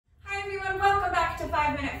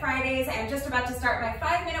5-Minute Fridays. I'm just about to start my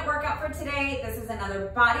 5-minute workout for today. This is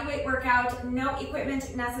another body weight workout, no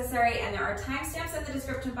equipment necessary, and there are timestamps in the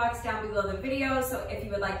description box down below the video, so if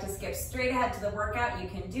you would like to skip straight ahead to the workout, you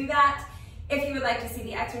can do that. If you would like to see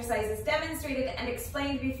the exercises demonstrated and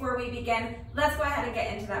explained before we begin, let's go ahead and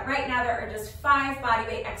get into that. Right now, there are just 5 body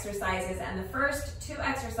weight exercises, and the first 2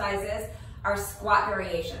 exercises are squat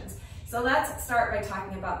variations. So let's start by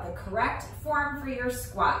talking about the correct form for your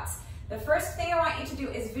squats. The first thing I want you to do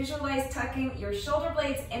is visualize tucking your shoulder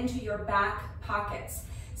blades into your back pockets.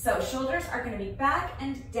 So shoulders are going to be back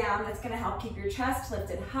and down. That's going to help keep your chest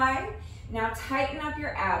lifted high. Now tighten up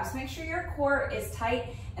your abs. Make sure your core is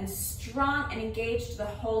tight and strong and engaged the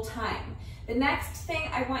whole time. The next thing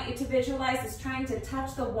I want you to visualize is trying to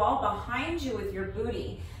touch the wall behind you with your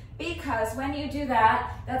booty, because when you do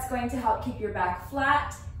that, that's going to help keep your back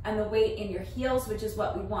flat and the weight in your heels, which is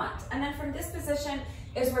what we want. And then from this position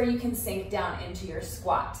is where you can sink down into your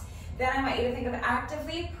squat. Then I want you to think of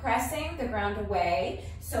actively pressing the ground away.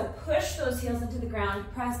 So push those heels into the ground,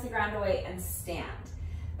 press the ground away, and stand.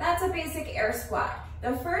 That's a basic air squat.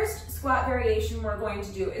 The first squat variation we're going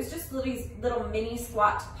to do is just these little mini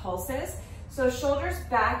squat pulses. So shoulders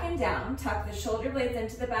back and down, tuck the shoulder blades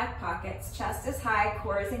into the back pockets, chest is high,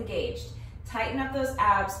 core is engaged. Tighten up those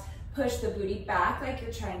abs, push the booty back like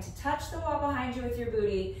you're trying to touch the wall behind you with your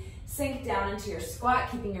booty, sink down into your squat,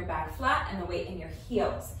 keeping your back flat and the weight in your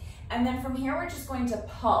heels. And then from here, we're just going to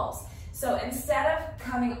pulse. So instead of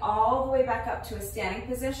coming all the way back up to a standing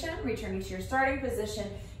position, returning to your starting position,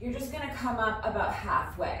 you're just gonna come up about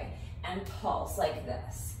halfway and pulse like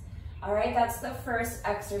this. All right, that's the first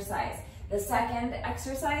exercise. The second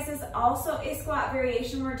exercise is also a squat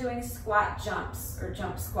variation. We're doing squat jumps or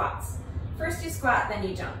jump squats. First you squat, then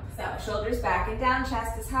you jump. So shoulders back and down,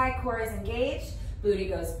 chest is high, core is engaged, booty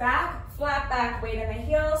goes back, flat back, weight in the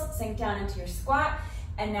heels, sink down into your squat,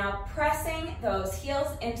 and now pressing those heels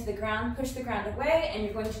into the ground, push the ground away, and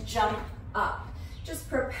you're going to jump up. Just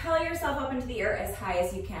propel yourself up into the air as high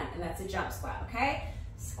as you can, and that's a jump squat, okay?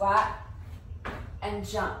 Squat and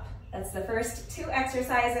jump. That's the first 2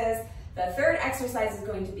 exercises. The third exercise is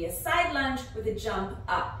going to be a side lunge with a jump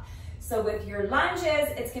up. So with your lunges,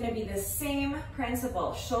 it's going to be the same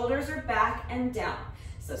principle. Shoulders are back and down.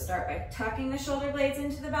 So start by tucking the shoulder blades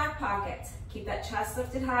into the back pockets. Keep that chest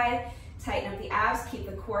lifted high, tighten up the abs, keep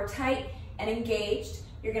the core tight and engaged.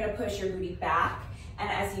 You're going to push your booty back. And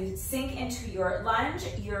as you sink into your lunge,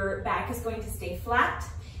 your back is going to stay flat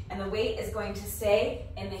and the weight is going to stay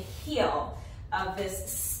in the heel of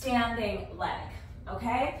this standing leg,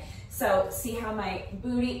 okay? So see how my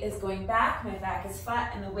booty is going back, my back is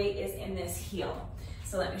flat, and the weight is in this heel.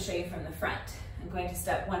 So let me show you from the front. I'm going to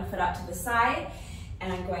step one foot out to the side,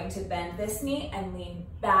 and I'm going to bend this knee and lean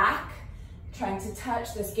back, trying to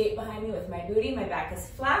touch this gate behind me with my booty. My back is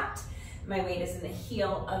flat, my weight is in the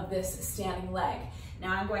heel of this standing leg.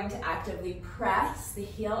 Now I'm going to actively press the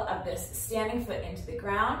heel of this standing foot into the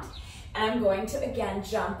ground, and I'm going to again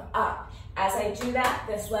jump up. As I do that,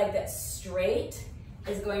 this leg that's straight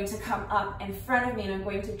is going to come up in front of me, and I'm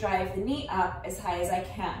going to drive the knee up as high as I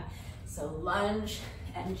can. So lunge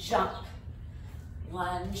and jump,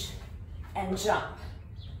 lunge and jump.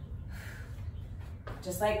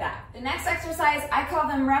 Just like that. The next exercise, I call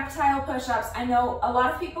them reptile push-ups. I know a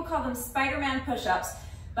lot of people call them Spider-Man push-ups,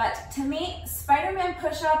 but to me, Spider-Man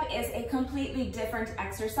push-up is a completely different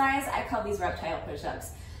exercise. I call these reptile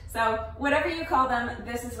push-ups. So whatever you call them,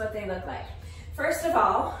 this is what they look like. First of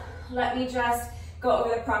all, let me just go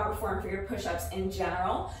over the proper form for your push-ups in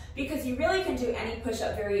general, because you really can do any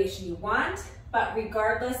push-up variation you want, but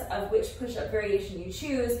regardless of which push-up variation you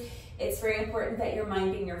choose, it's very important that you're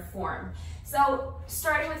minding your form. So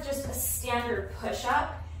starting with just a standard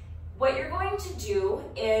push-up, what you're going to do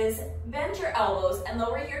is bend your elbows and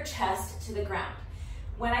lower your chest to the ground.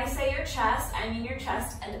 When I say your chest, I mean your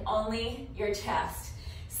chest and only your chest.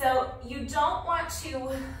 So you don't want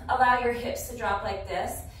to allow your hips to drop like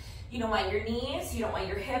this. You don't want your knees, you don't want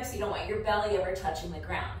your hips, you don't want your belly ever touching the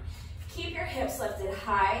ground. Keep your hips lifted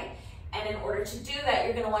high, and in order to do that,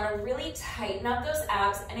 you're going to want to really tighten up those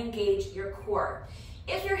abs and engage your core.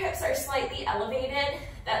 If your hips are slightly elevated,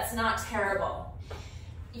 that's not terrible.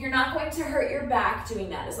 You're not going to hurt your back doing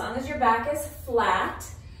that. As long as your back is flat,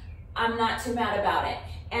 I'm not too mad about it.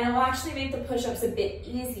 And it will actually make the push-ups a bit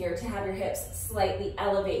easier to have your hips slightly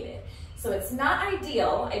elevated. So it's not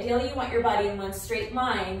ideal. Ideally, you want your body in one straight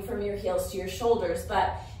line from your heels to your shoulders,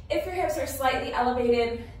 but if your hips are slightly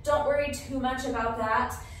elevated, don't worry too much about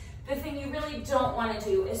that. The thing you really don't want to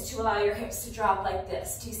do is to allow your hips to drop like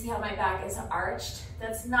this. Do you see how my back is arched?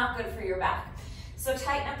 That's not good for your back. So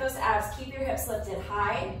tighten up those abs, keep your hips lifted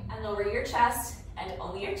high and lower your chest, and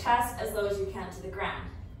only your chest as low as you can to the ground.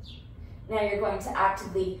 Now you're going to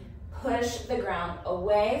actively push the ground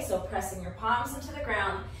away, so pressing your palms into the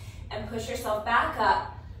ground, and push yourself back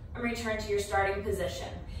up and return to your starting position.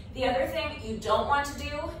 The other thing you don't want to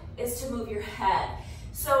do is to move your head.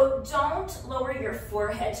 So don't lower your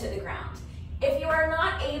forehead to the ground. If you are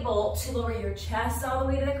not able to lower your chest all the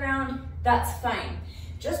way to the ground, that's fine.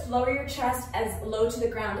 Just lower your chest as low to the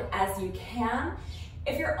ground as you can.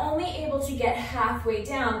 If you're only able to get halfway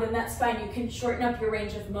down, then that's fine. You can shorten up your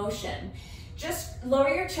range of motion. Just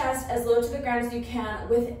lower your chest as low to the ground as you can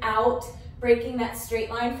without breaking that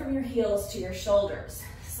straight line from your heels to your shoulders.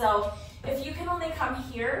 So if you can only come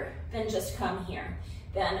here, then just come here.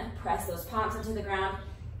 Then press those palms into the ground,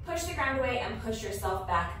 push the ground away, and push yourself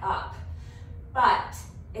back up. But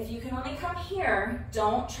if you can only come here,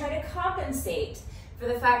 don't try to compensate for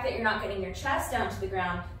the fact that you're not getting your chest down to the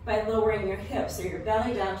ground by lowering your hips or your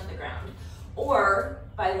belly down to the ground, or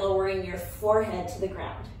by lowering your forehead to the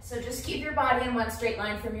ground. So just keep your body in one straight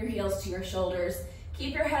line from your heels to your shoulders.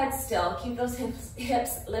 Keep your head still, keep those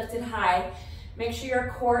hips lifted high. Make sure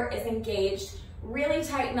your core is engaged. Really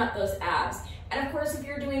tighten up those abs. And of course, if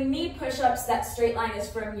you're doing knee push-ups, that straight line is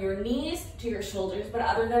from your knees to your shoulders. But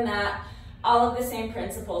other than that, all of the same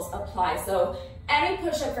principles apply. So any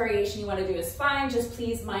push-up variation you want to do is fine, just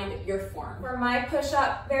please mind your form. For my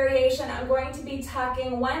push-up variation, I'm going to be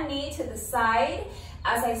tucking one knee to the side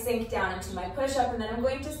as I sink down into my push-up, and then I'm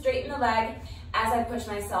going to straighten the leg as I push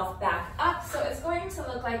myself back up. So it's going to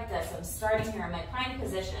look like this. I'm starting here in my plank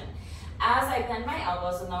position. As I bend my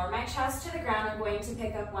elbows and lower my chest to the ground, I'm going to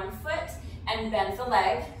pick up one foot and bend the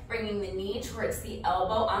leg, bringing the knee towards the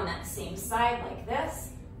elbow on that same side like this.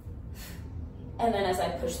 And then as I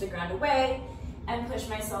push the ground away and push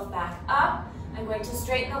myself back up, I'm going to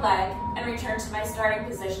straighten the leg and return to my starting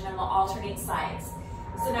position, and we'll alternate sides.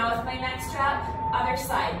 So now with my neck strap, other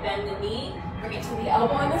side, bend the knee, bring it to the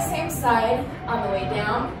elbow on the same side on the way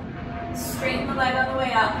down, straighten the leg on the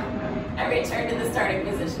way up, and return to the starting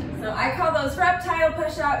position. So I call those reptile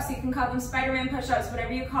push-ups. You can call them Spider-Man push-ups,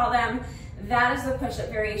 whatever you call them. That is the push-up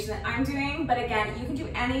variation that I'm doing. But again, you can do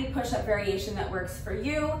any push-up variation that works for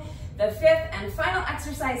you. The fifth and final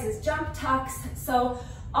exercise is jump tucks. So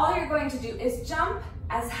all you're going to do is jump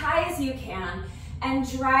as high as you can and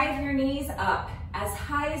drive your knees up as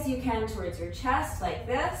high as you can towards your chest like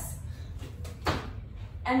this.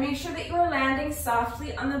 And make sure that you are landing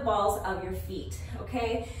softly on the balls of your feet,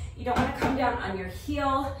 okay? You don't want to come down on your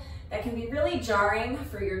heel. That can be really jarring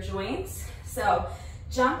for your joints. So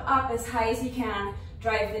jump up as high as you can,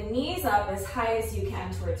 drive the knees up as high as you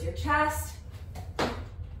can towards your chest,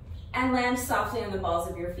 and land softly on the balls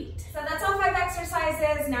of your feet. So that's all 5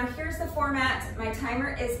 exercises. Now here's the format. My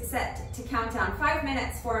timer is set to count down 5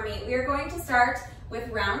 minutes for me. We are going to start with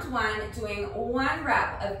round 1, doing 1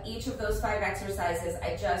 rep of each of those 5 exercises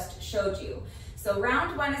I just showed you. So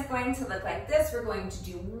round 1 is going to look like this. We're going to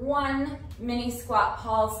do 1 mini squat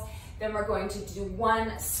pulse, then we're going to do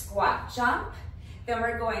 1 squat jump, then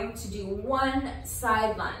we're going to do 1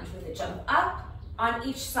 side lunge with a jump up on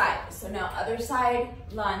each side. So now other side,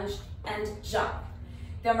 lunge, and jump.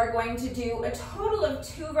 Then we're going to do a total of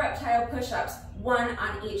 2 reptile push-ups, 1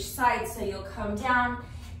 on each side. So you'll come down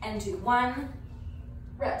and do 1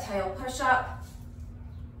 reptile push-up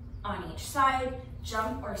on each side,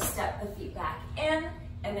 jump or step the feet back in,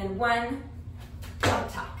 and then 1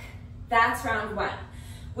 jump tuck. That's round 1.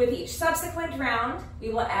 With each subsequent round, we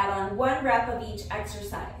will add on 1 rep of each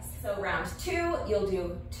exercise. So round 2, you'll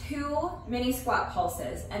do 2 mini squat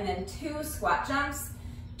pulses, and then 2 squat jumps,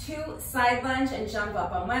 2 side lunge and jump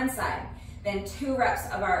up on one side, then 2 reps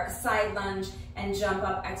of our side lunge and jump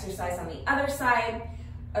up exercise on the other side,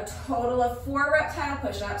 a total of 4 reptile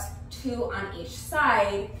push-ups, 2 on each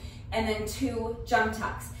side, and then 2 jump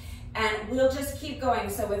tucks. And we'll just keep going.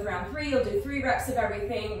 So with round 3, you'll do 3 reps of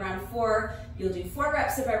everything. Round 4, you'll do 4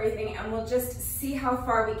 reps of everything, and we'll just see how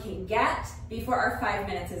far we can get before our 5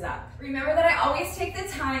 minutes is up. Remember that I always take the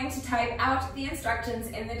time to type out the instructions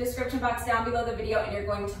in the description box down below the video, and you're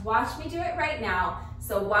going to watch me do it right now.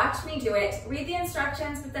 So watch me do it, read the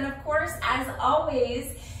instructions, but then of course, as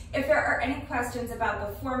always, if there are any questions about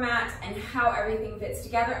the format and how everything fits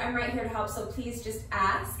together, I'm right here to help, so please just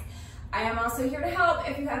ask. I am also here to help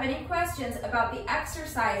if you have any questions about the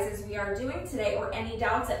exercises we are doing today, or any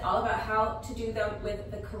doubts at all about how to do them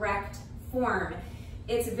with the correct form.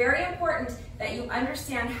 It's very important that you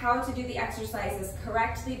understand how to do the exercises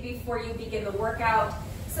correctly before you begin the workout,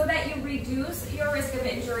 so that you reduce your risk of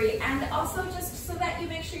injury, and also just so that you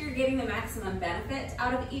make sure you're getting the maximum benefit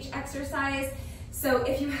out of each exercise. So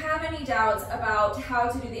if you have any doubts about how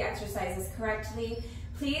to do the exercises correctly,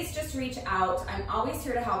 please just reach out. I'm always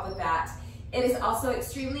here to help with that. It is also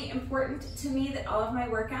extremely important to me that all of my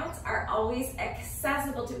workouts are always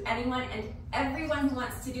accessible to anyone and everyone who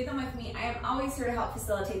wants to do them with me. I am always here to help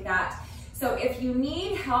facilitate that. So if you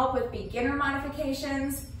need help with beginner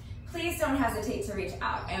modifications, please don't hesitate to reach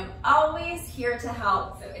out. I am always here to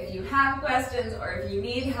help. So if you have questions or if you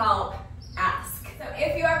need help, ask. So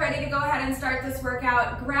if you are ready to go ahead and start this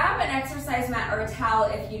workout, grab an exercise mat or a towel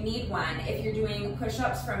if you need one. If you're doing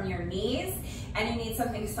push-ups from your knees and you need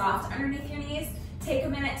something soft underneath your knees, take a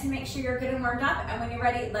minute to make sure you're good and warmed up, and when you're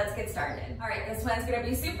ready, let's get started. All right, this one's gonna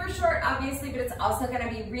be super short, obviously, but it's also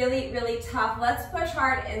gonna be really, really tough. Let's push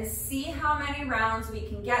hard and see how many rounds we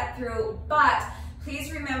can get through, but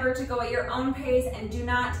please remember to go at your own pace and do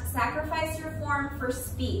not sacrifice your form for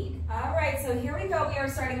speed. All right, so here we go. We are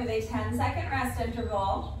starting with a 10-second rest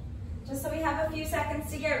interval, just so we have a few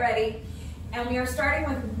seconds to get ready. And we are starting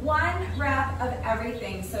with 1 rep of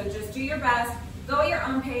everything. So just do your best, go at your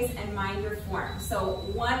own pace, and mind your form. So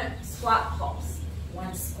 1 squat pulse,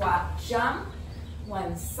 1 squat jump,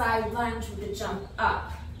 1 side lunge with a jump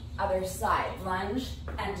up, other side lunge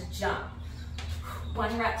and jump.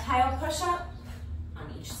 1 reptile push-up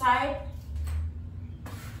on each side,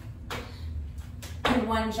 and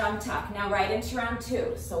 1 jump tuck. Now right into round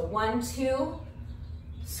 2. So 1, 2,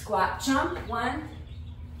 squat jump, 1,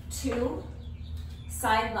 2,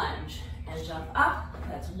 side lunge and jump up.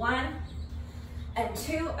 That's 1 and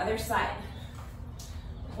 2, other side.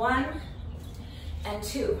 1 and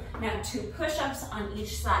 2. Now 2 push-ups on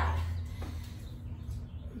each side.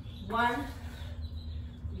 1,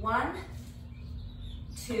 1,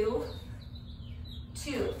 2,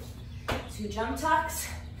 2. 2 jump tucks.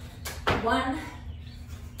 1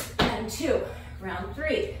 and 2. Round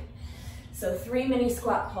 3. So 3 mini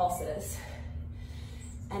squat pulses.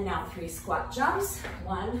 And now 3 squat jumps.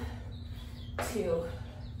 1, 2,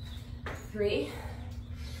 3.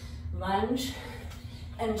 Lunge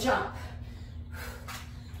and jump.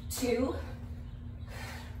 2,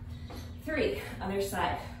 3. Other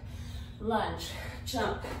side. Lunge,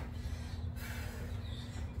 jump.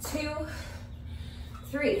 2,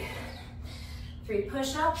 3. 3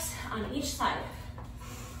 push-ups on each side.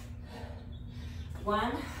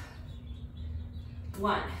 1,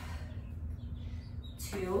 1.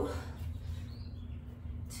 2,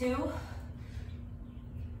 2,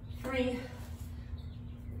 3,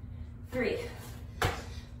 3.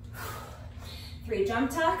 3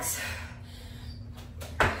 jump tucks.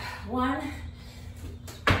 1,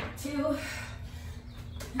 2,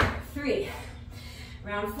 3.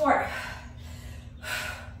 Round 4.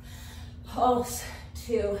 Pulse,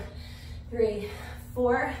 2, 3,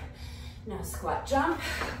 4. Now squat jump.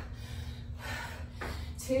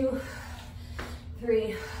 2,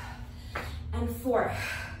 3, and 4.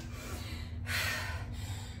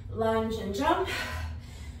 Lunge and jump.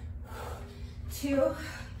 2,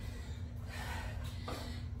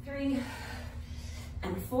 3,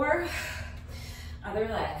 and 4. Other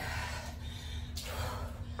leg.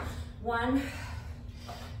 1,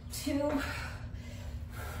 2,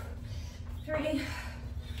 3,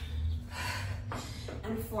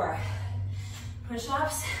 and 4.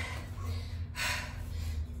 Push-ups.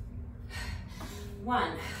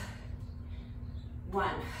 1, 1,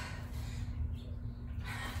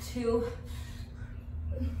 2,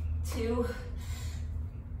 2,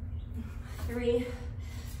 3,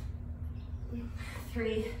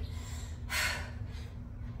 3,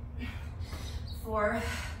 4,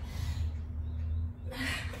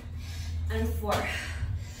 and 4.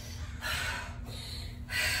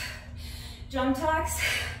 Jump tucks.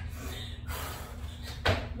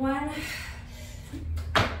 1,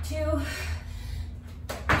 2,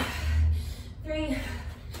 3,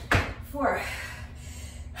 4.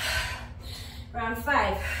 Round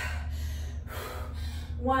 5.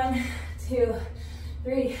 1, 2,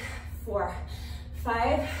 3, 4,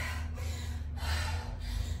 5.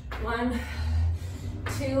 1,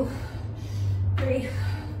 2, 3,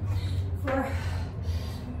 4,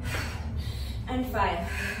 and 5.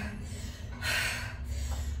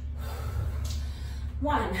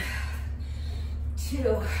 1,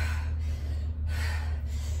 2,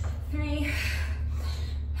 3,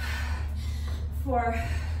 4,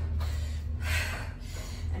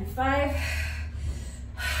 and 5.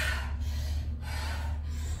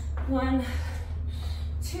 1,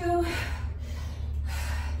 2,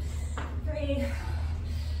 3,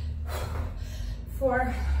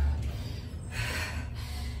 4,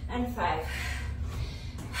 and 5.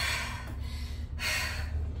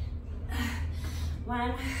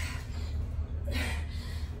 1,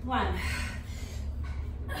 1,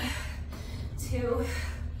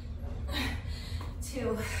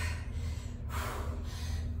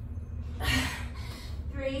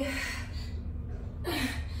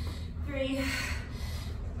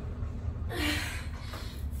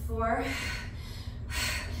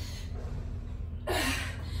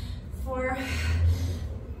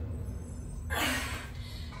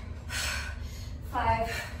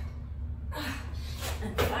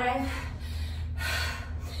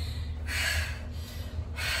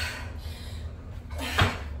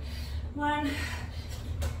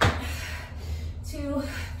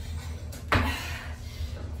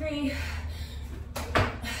 3,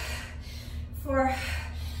 4,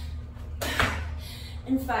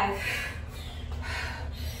 and 5.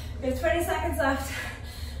 We have 20 seconds left.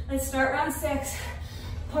 Let's start round 6.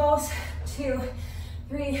 Pulse, 2,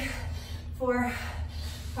 3, 4,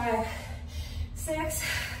 5, 6.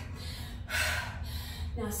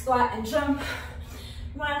 Now squat and jump.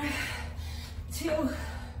 1, 2,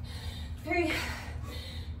 3,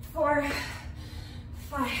 4,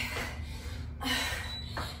 5,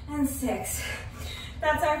 and 6.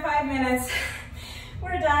 That's our 5 minutes.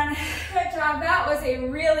 We're done. Good job. That was a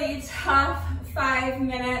really tough 5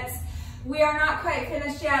 minutes. We are not quite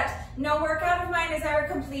finished yet. No workout of mine is ever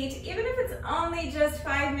complete, even if it's only just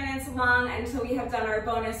 5 minutes long until we have done our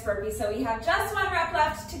bonus burpee. So we have just 1 rep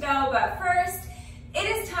left to go, but first, it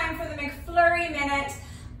is time for the McFlurry minute.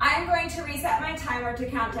 I'm going to reset my timer to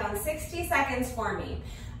count down 60 seconds for me.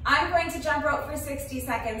 I'm going to jump rope for 60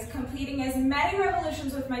 seconds, completing as many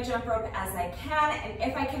revolutions with my jump rope as I can, and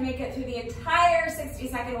if I can make it through the entire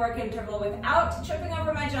 60-second work interval without tripping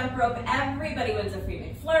over my jump rope, everybody wins a free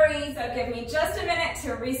McFlurry. So give me just a minute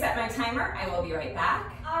to reset my timer. I will be right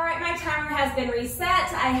back. All right, my timer has been reset.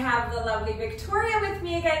 I have the lovely Victoria with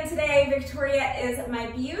me again today. Victoria is my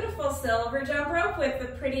beautiful silver jump rope with the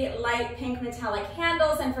pretty light pink metallic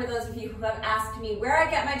handles, and for those of you who have asked me where I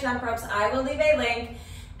get my jump ropes, I will leave a link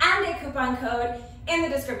and a coupon code in the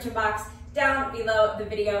description box down below the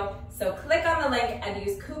video. So click on the link and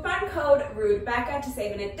use coupon code RUDEBECCA to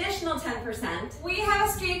save an additional 10%. We have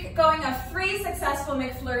a streak going of 3 successful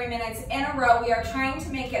McFlurry minutes in a row. We are trying to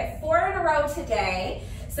make it 4 in a row today.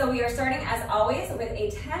 So we are starting, as always, with a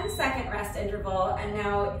 10-second rest interval. And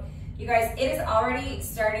now, you guys, it is already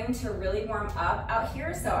starting to really warm up out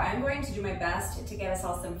here. So I'm going to do my best to get us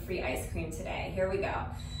all some free ice cream today. Here we go.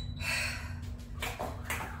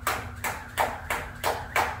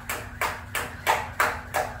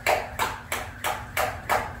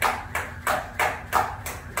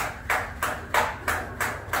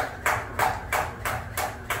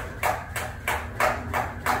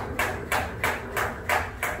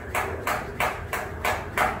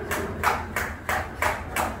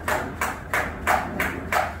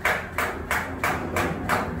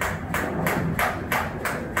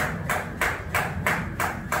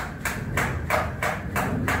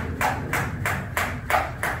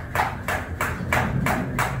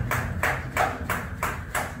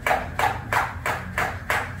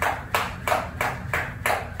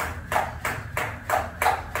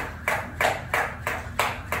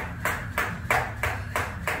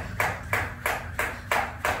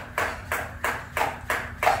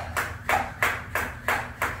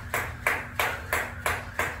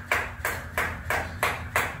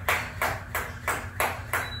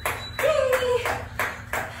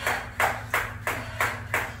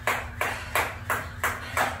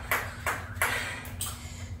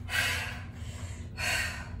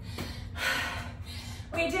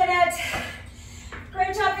 We did it.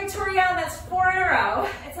 Great job, Victoria. That's 4 in a row.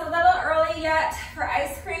 It's a little early yet for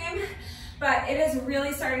ice cream, but it is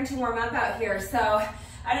really starting to warm up out here. So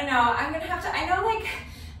I don't know, I'm gonna have to, I know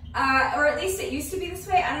or at least it used to be this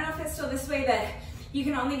way. I don't know if it's still this way, that you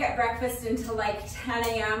can only get breakfast until like 10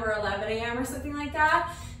 a.m. or 11 a.m. or something like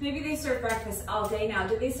that. Maybe they serve breakfast all day now.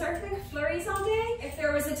 Do they serve McFlurries all day? If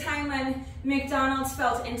there was a time when McDonald's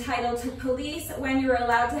felt entitled to police when you were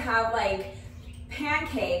allowed to have like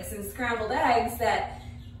pancakes and scrambled eggs,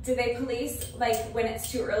 do they police like when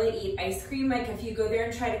it's too early to eat ice cream? Like if you go there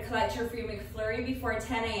and try to collect your free McFlurry before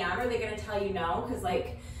 10 a.m., are they gonna tell you no? Because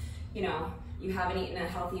like, you know, you haven't eaten a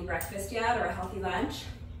healthy breakfast yet or a healthy lunch?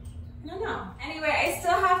 I don't know. Anyway, I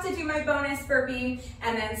still have to do my bonus burpee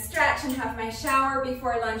and then stretch and have my shower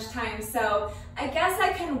before lunchtime. So I guess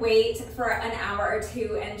I can wait for an hour or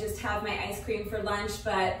two and just have my ice cream for lunch,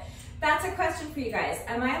 but that's a question for you guys.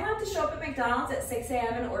 Am I allowed to show up at McDonald's at 6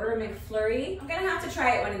 a.m. and order a McFlurry? I'm gonna have to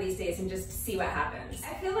try it one of these days and just see what happens.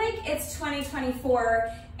 I feel like it's 2024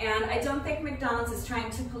 and I don't think McDonald's is trying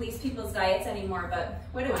to police people's diets anymore, but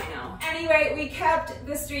what do I know? Anyway, we kept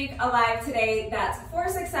the streak alive today. That's 4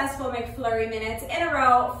 successful McFlurry minutes in a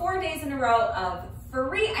row, 4 days in a row of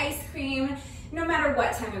free ice cream, no matter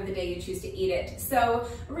what time of the day you choose to eat it. So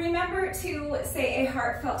remember to say a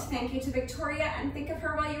heartfelt thank you to Victoria and think of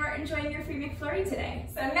her while you are enjoying your free McFlurry today.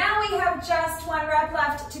 So now we have just 1 rep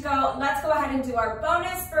left to go. Let's go ahead and do our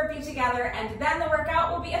bonus burpee together, and then the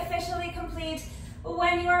workout will be officially complete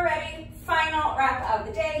when you are ready. Final rep of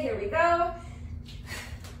the day, here we go.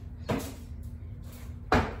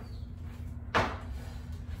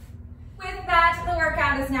 The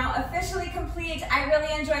workout is now officially complete. I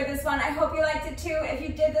really enjoyed this one. I hope you liked it too. If you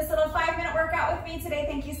did this little 5-minute workout with me today,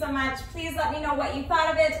 thank you so much. Please let me know what you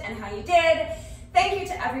thought of it and how you did. Thank you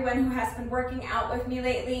to everyone who has been working out with me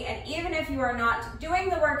lately, and even if you are not doing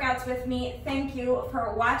the workouts with me, thank you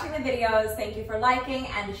for watching the videos, thank you for liking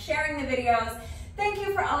and sharing the videos, thank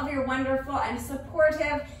you for all of your wonderful and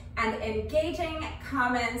supportive and engaging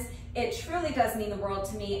comments. It truly does mean the world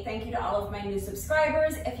to me. Thank you to all of my new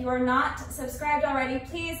subscribers. If you are not subscribed already,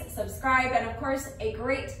 please subscribe, and of course, a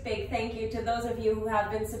great big thank you to those of you who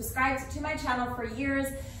have been subscribed to my channel for years.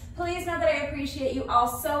 Please know that I appreciate you all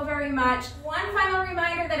so very much. One final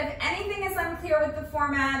reminder that if anything is unclear with the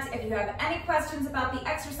format, if you have any questions about the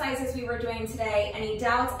exercises we were doing today, any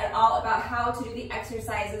doubts at all about how to do the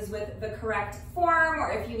exercises with the correct form,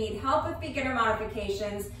 or if you need help with beginner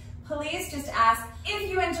modifications, please just ask. If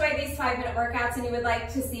you enjoy these 5-minute workouts and you would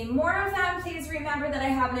like to see more of them, please remember that I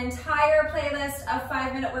have an entire playlist of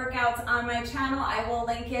 5-minute workouts on my channel. I will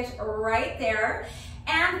link it right there.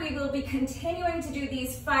 And we will be continuing to do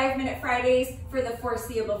these 5-minute Fridays for the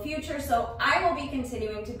foreseeable future. So I will be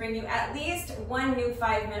continuing to bring you at least one new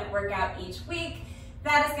 5-minute workout each week.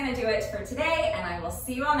 That is going to do it for today, and I will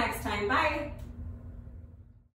see you all next time. Bye.